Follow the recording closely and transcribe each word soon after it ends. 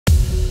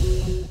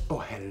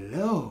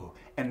Hello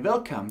and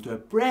welcome to a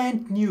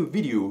brand new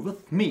video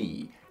with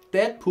me,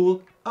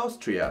 Deadpool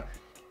Austria.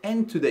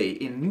 And today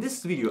in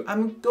this video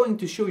I'm going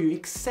to show you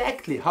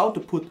exactly how to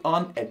put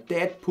on a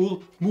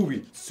Deadpool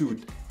movie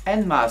suit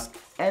and mask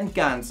and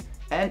guns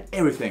and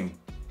everything.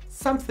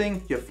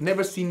 Something you've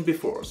never seen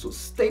before, so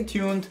stay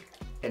tuned,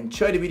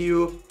 enjoy the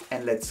video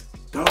and let's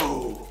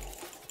go!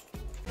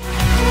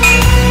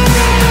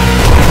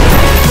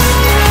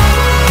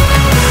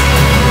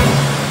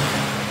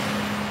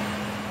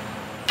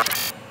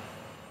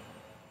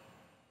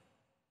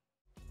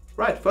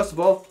 Right, first of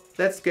all,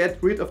 let's get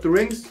rid of the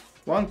rings.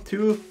 1,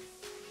 2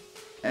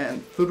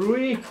 and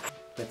 3.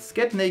 Let's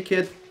get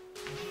naked.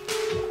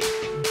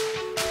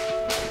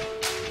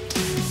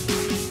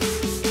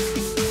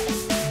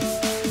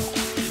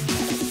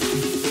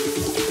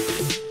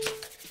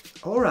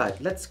 Alright,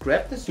 let's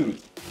grab the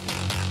suit.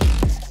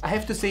 I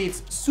have to say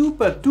it's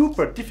super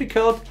duper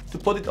difficult to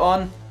put it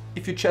on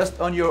if you just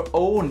on your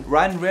own.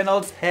 Ryan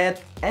Reynolds had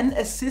an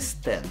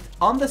assistant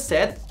on the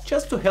set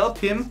just to help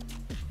him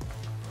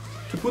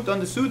to put on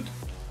the suit.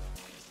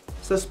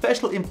 So a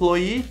special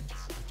employee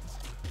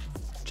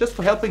just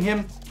for helping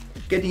him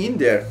getting in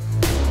there.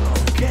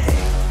 Okay.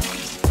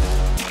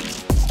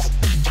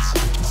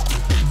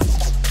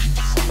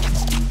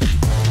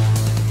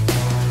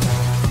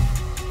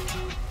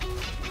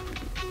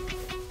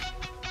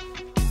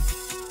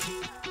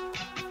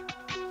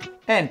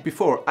 And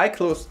before I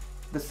close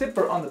the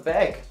zipper on the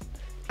bag,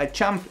 I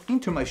jump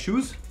into my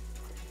shoes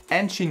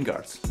and shin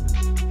guards.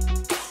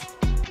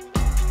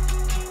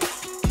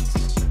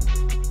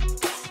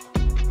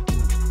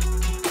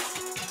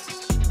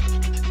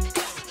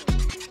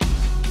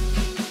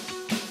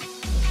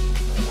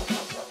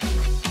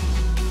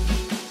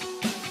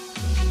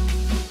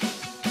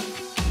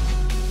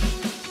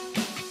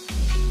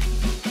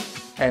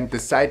 And the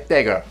side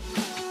dagger.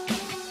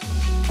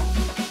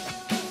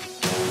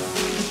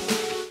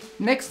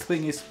 Next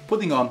thing is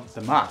putting on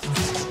the mask.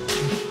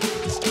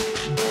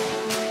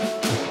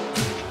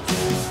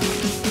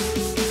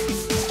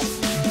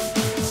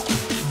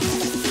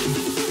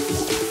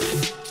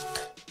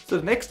 So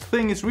the next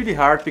thing is really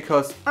hard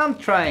because I'm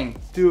trying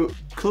to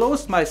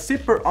close my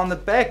zipper on the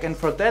back, and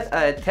for that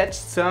I attached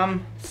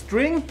some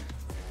string.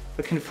 If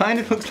I can find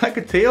it, looks like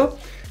a tail,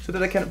 so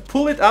that I can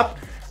pull it up.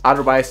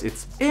 Otherwise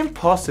it's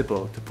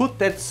impossible to put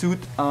that suit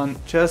on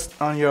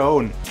just on your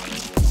own.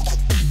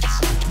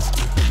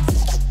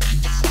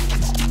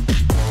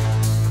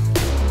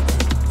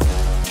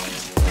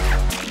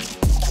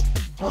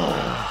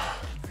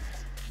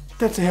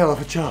 That's a hell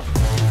of a job.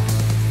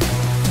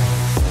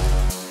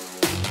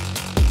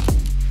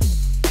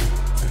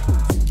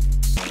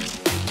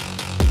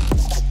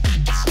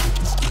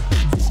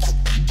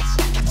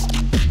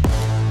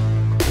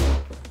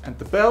 And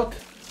the belt.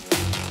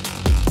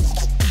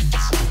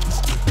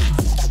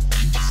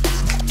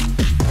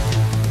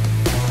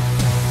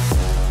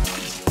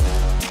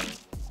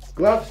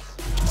 Gloves.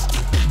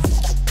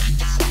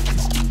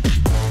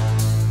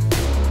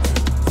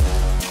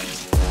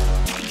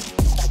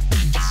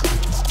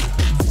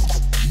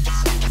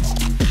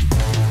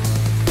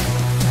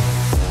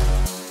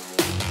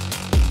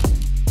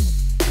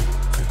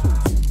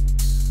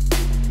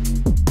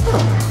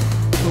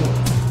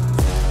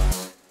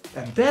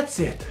 And that's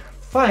it,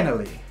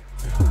 finally.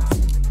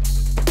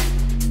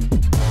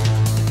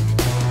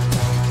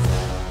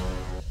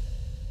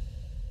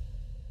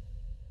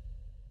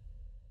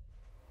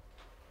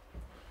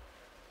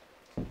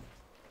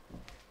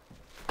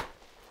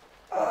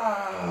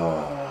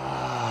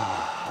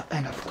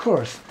 And of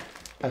course,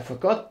 I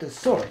forgot the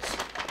swords.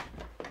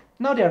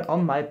 Now they are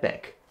on my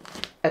back,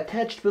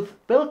 attached with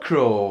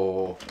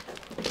Velcro.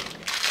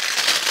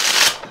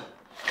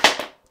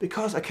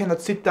 Because I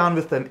cannot sit down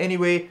with them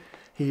anyway,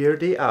 here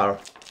they are.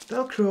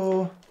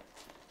 Velcro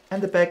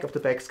and the back of the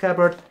back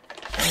scabbard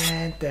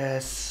and the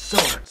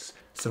swords.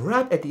 So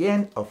right at the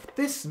end of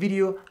this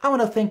video, I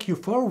want to thank you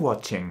for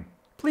watching.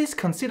 Please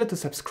consider to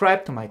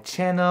subscribe to my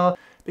channel,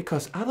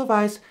 because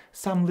otherwise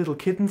some little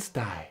kittens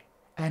die.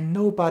 And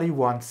nobody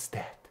wants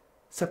that.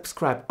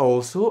 Subscribe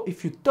also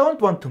if you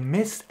don't want to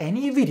miss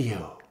any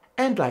video.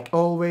 And like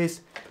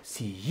always,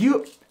 see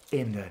you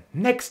in the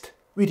next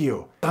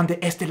video. Donde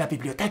esté la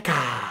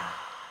biblioteca?